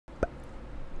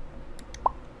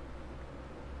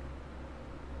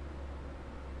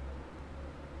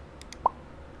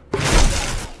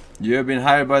You have been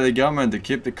hired by the government to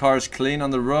keep the cars clean on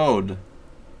the road.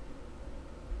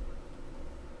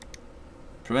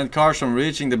 Prevent cars from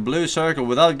reaching the blue circle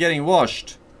without getting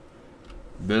washed.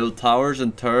 Build towers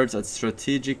and turrets at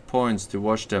strategic points to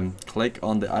watch them. Click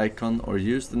on the icon or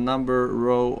use the number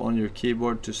row on your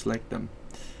keyboard to select them.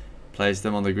 Place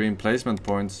them on the green placement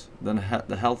points. Then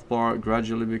the health bar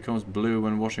gradually becomes blue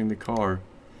when washing the car.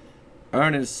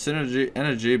 Earn its synergy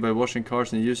energy by washing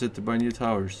cars and use it to buy new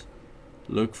towers.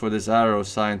 Look for this arrow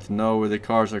sign to know where the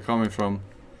cars are coming from.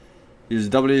 Use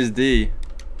WSD.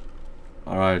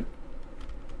 Alright.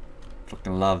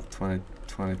 Fucking love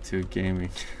 2022 gaming.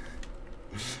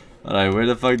 Alright, where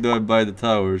the fuck do I buy the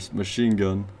towers? Machine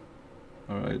gun.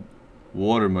 Alright.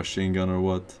 Water machine gun or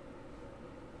what?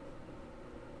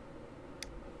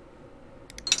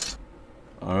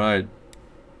 Alright.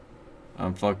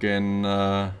 I'm fucking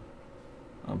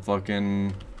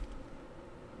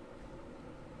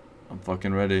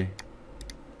ready.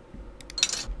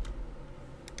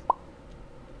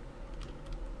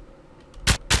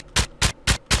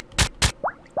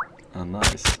 Oh,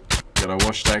 nice. Gotta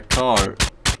wash that car.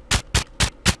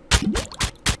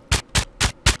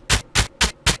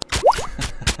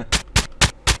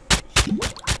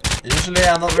 Usually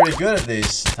I'm not very good at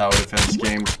these tower defense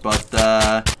games, but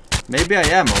maybe I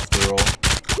am after all.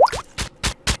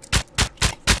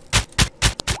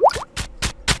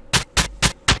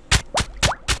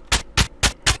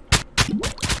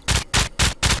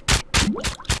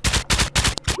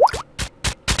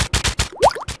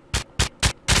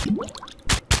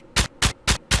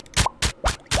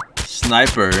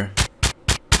 Sniper.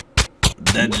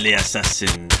 Deadly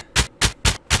assassin.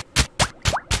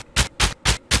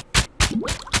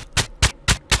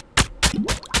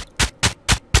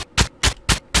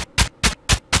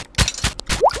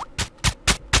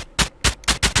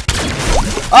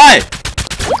 Hey!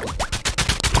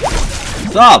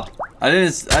 Stop! I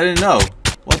didn't know.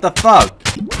 What the fuck?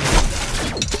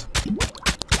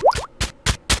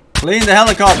 Clean the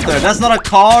helicopter. That's not a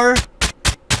car.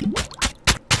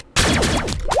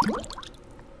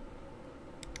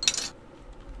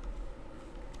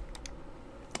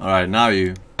 Alright, now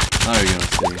you're gonna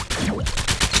see.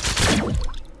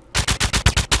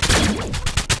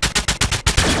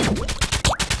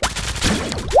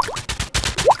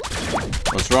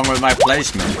 What's wrong with my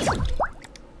placement?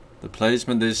 The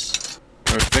placement is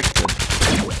perfected.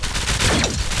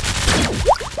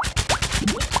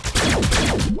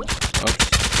 Oops.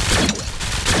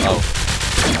 Oh.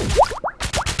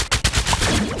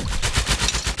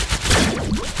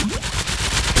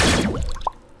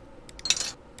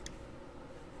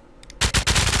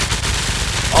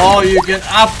 Oh, you can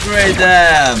upgrade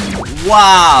them!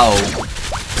 Wow!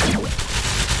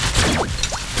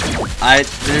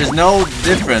 There's no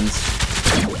difference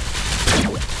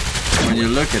when you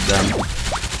look at them.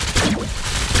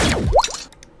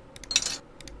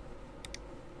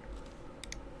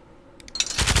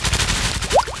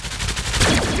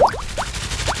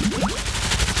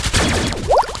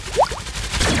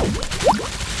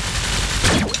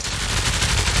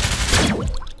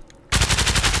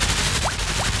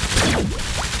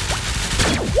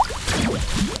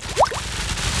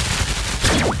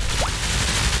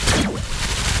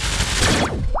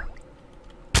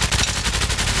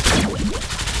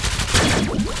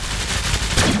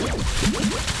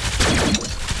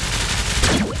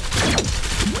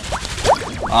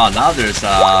 Oh, now there's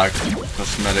a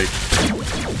cosmetic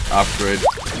upgrade.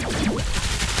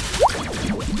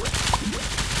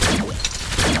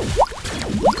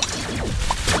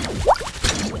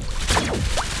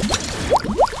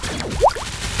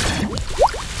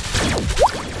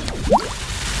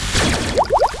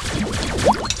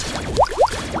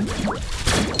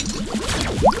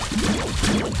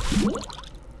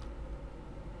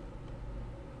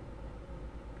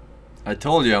 I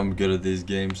told you I'm good at these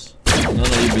games. None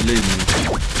of you believe me.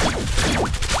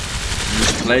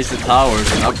 Just place the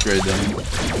towers and upgrade them.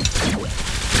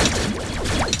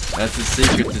 That's the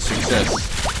secret to success.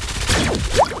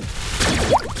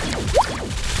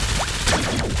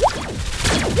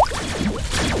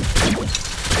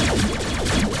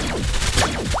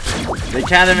 They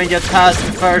can't even get past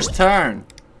the first turn.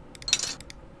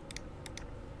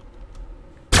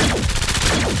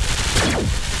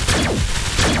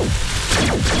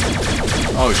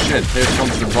 Oh shit, here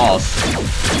comes the boss.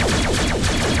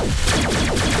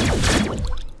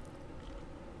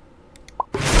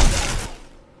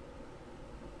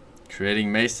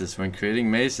 Creating mazes. When creating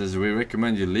mazes, we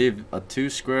recommend you leave a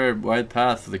 2-square wide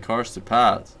path for the cars to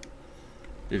pass.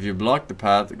 If you block the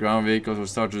path, the ground vehicles will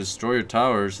start to destroy your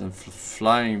towers and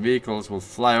flying vehicles will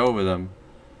fly over them.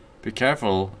 Be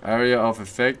careful. Area of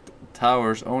effect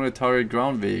towers only target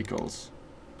ground vehicles.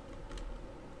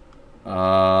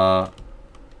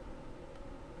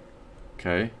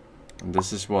 Okay. And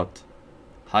this is what?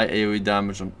 High AoE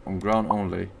damage on ground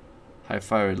only. High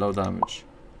fire rate, low damage.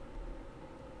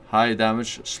 High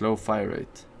damage, slow fire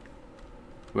rate.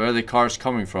 Where are the cars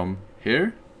coming from?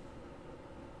 Here?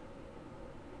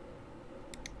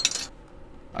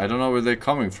 I don't know where they're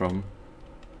coming from.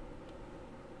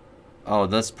 Oh,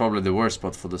 that's probably the worst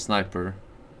spot for the sniper.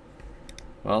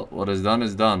 Well, what is done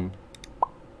is done.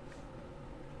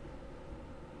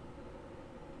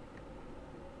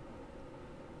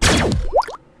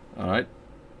 Alright.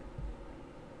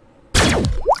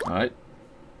 Alright.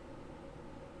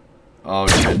 Oh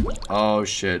shit. Oh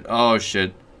shit. Oh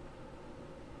shit.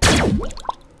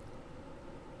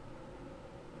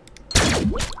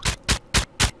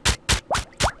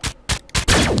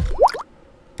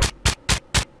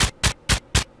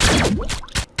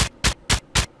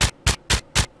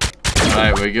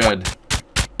 Alright, we're good.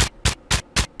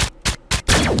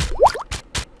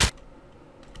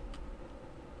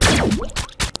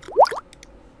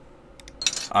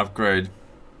 Upgrade.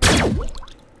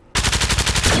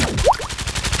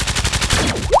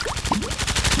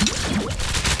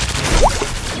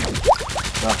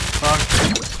 The fuck?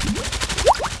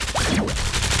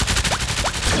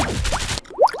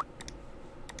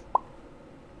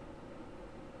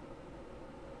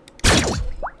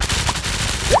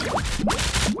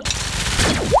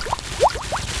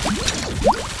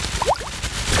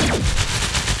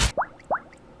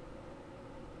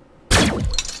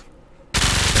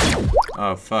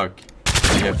 Oh fuck.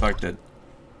 Yeah, fucked it.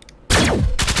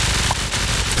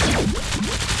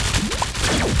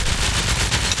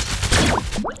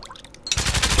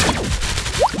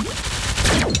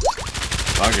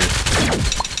 Fuck it.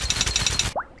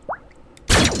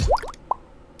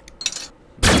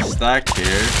 Stack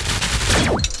here.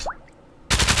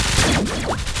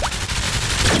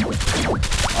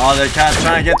 Oh, they can't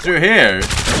try and get through here.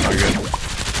 That's not good.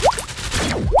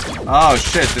 Oh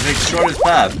shit, they take shortest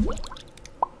path.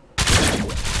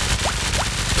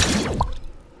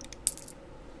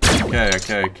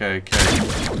 Okay.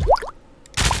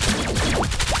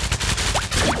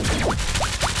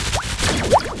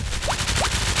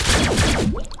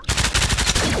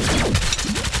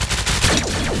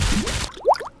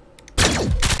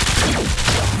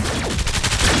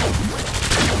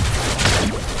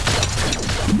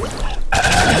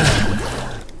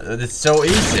 It's so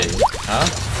easy, huh?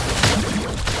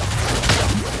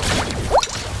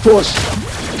 Boss,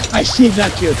 I see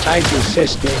that your title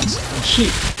says games and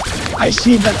shit. I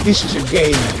see that this is a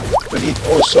game, but it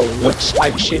also looks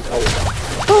like shit.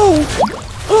 Oh!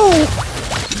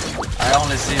 I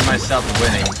only see myself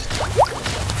winning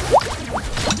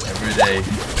every day.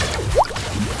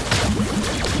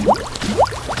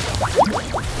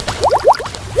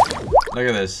 Look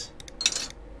at this.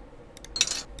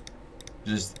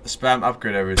 Just spam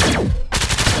upgrade everything.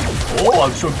 Oh,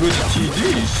 I'm so good at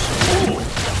TDs. Oh.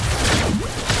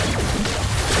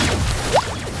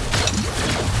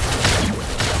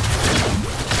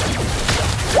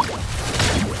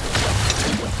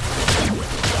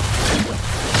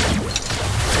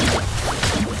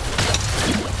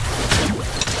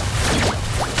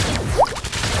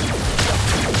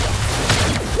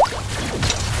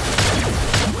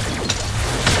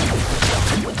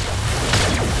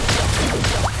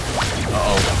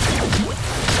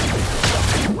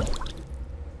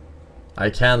 I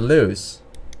can't lose.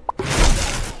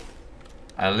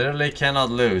 I literally cannot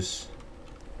lose.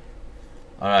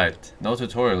 Alright, no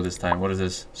tutorial this time. What is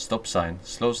this? Stop sign.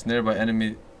 Slows nearby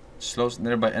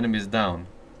enemies down.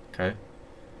 Okay.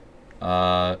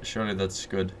 Surely that's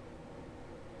good.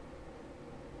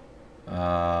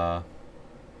 Right?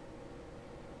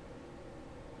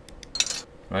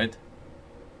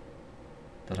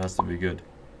 That has to be good.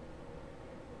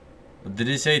 But did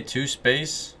he say 2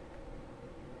 space?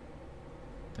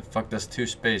 The fuck does 2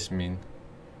 space mean?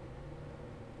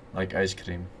 Like ice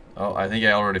cream. Oh, I think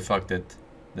I already fucked it,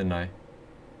 didn't I?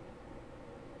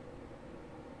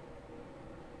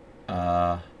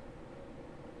 I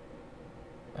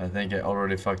think I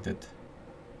already fucked it.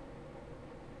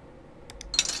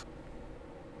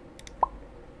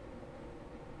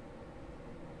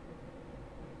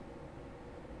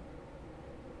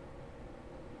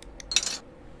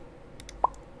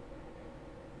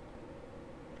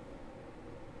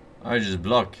 I just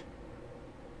block.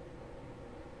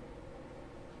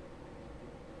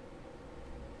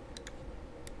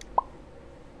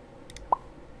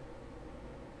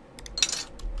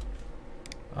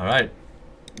 Alright,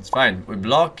 it's fine. We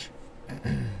block.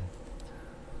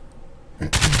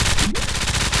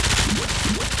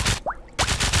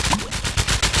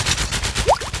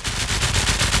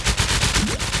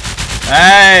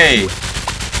 Hey!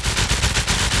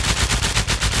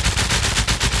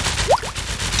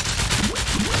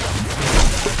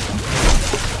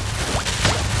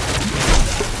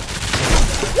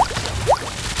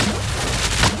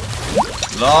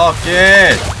 Lock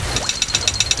it!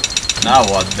 Now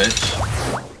what, bitch?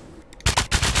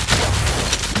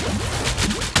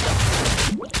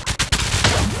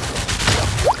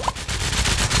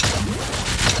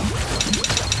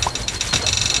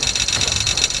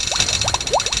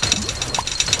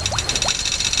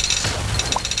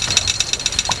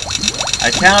 I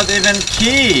cannot even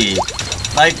key!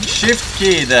 Like, shift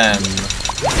key them!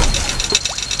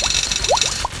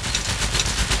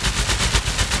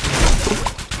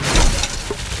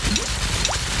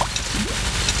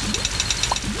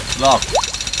 Lock.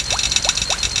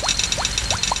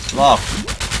 Lock.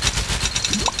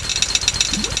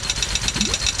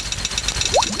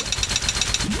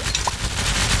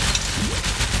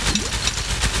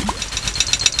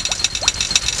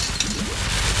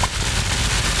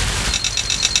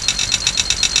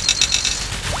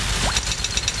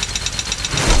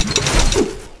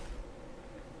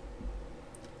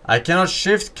 I cannot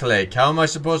shift click. How am I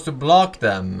supposed to block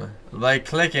them? By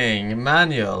clicking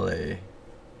manually.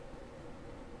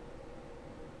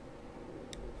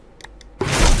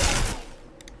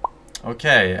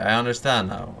 Okay, I understand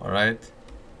now, alright?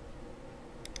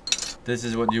 This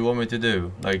is what you want me to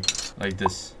do, like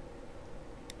this.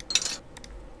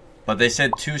 But they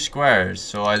said 2 squares,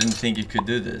 so I didn't think you could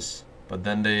do this. But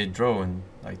then they draw in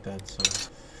like that, so...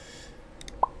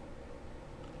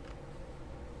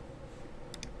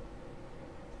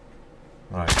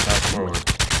 Alright, fast forward.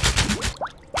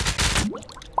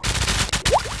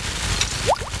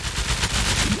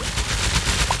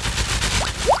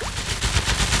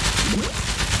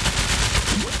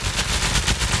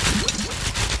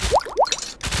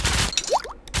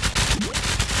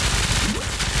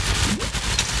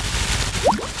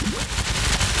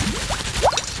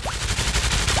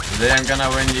 Today I'm gonna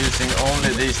win using only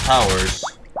these towers.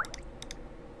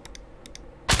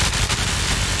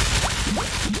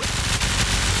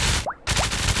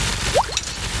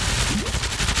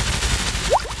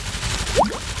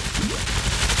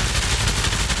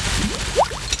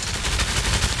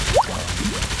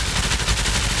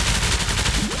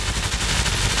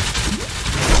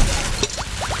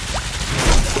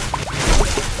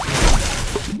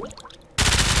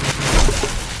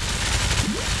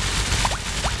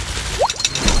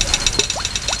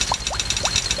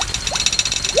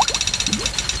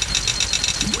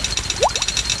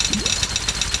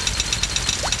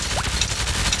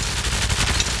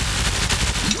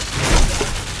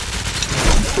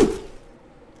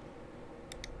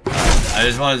 I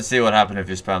just wanted to see what happened if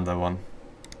you spammed that one.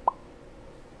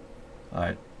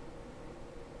 Alright.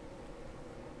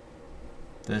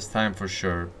 This time for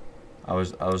sure. I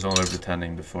was only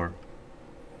pretending before.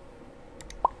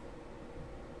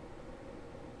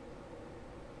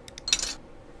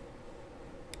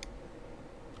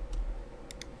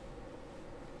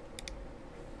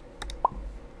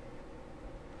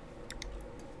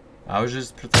 I was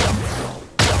just pretending.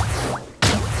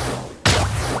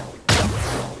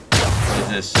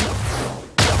 This.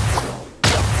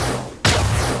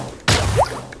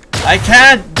 I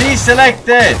can't deselect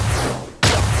it.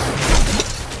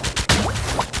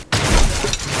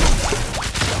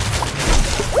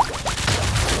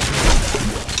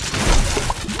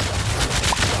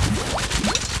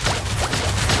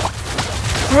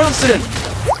 Forsen!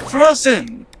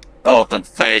 Forsen! Open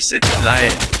face it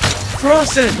lying.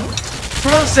 Forsen!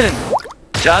 Forsen!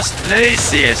 Just play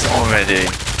CS already.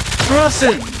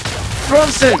 Forsen!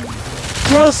 Forsen!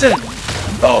 Forsen!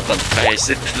 Open face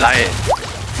it lying.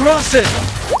 Forsen!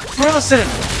 Forsen!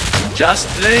 Just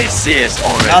play CS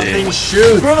already. Nothing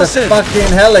shoots Forsen! the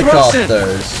fucking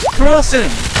helicopters. Forsen!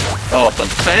 Open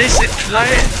face it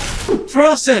lying.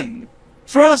 Forsen!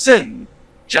 Forsen!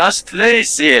 Just play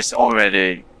CS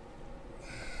already.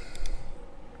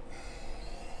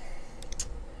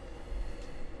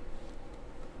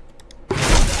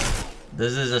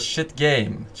 This is a shit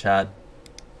game, chat.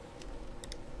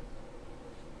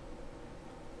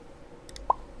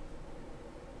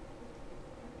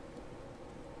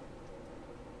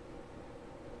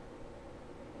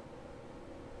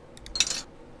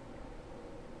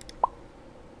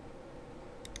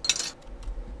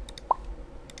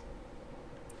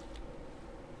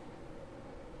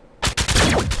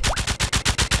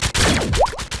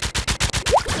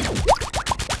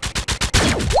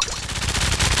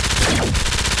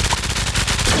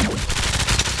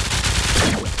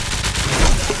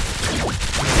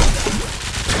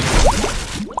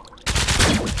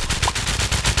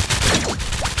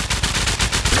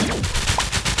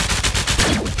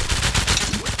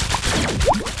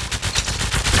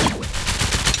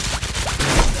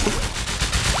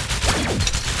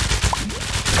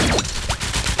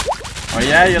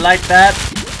 Yeah, you like that?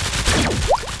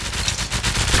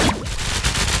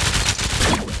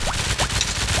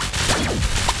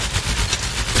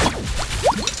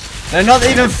 They're not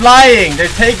even flying, they're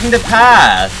taking the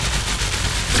path.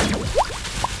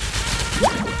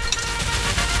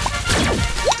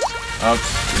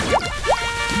 Oops.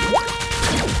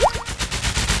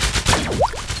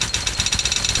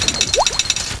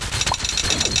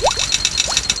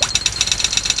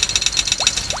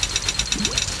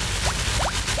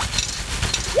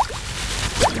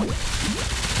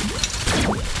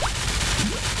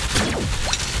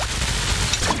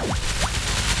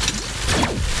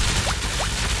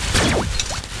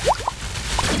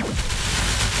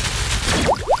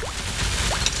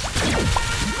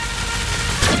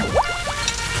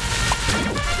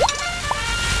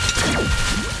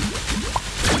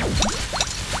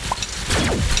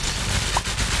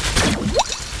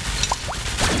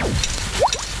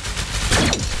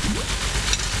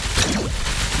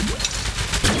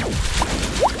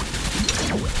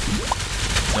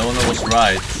 No one was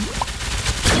right.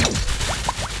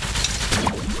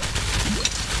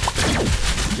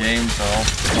 Games are all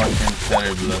fucking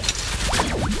terrible.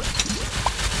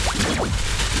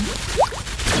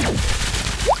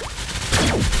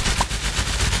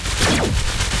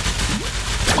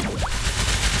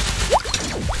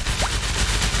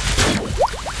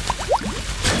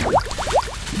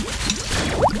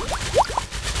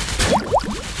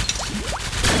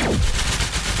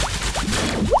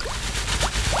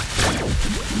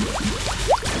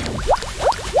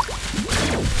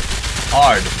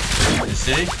 Hard, you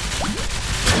see?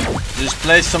 Just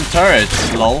place some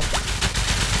turrets, lol.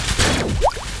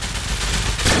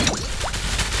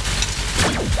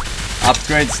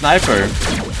 Upgrade sniper.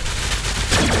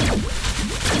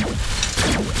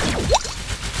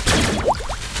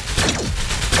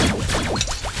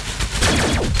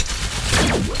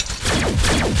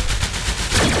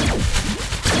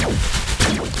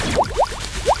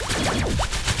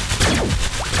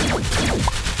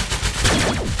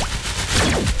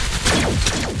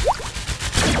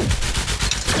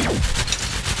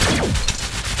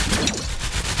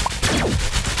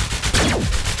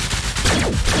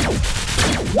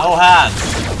 No hands.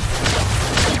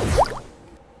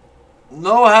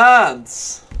 No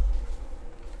hands.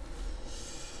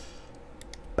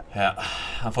 Yeah,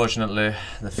 unfortunately,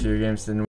 the few games didn't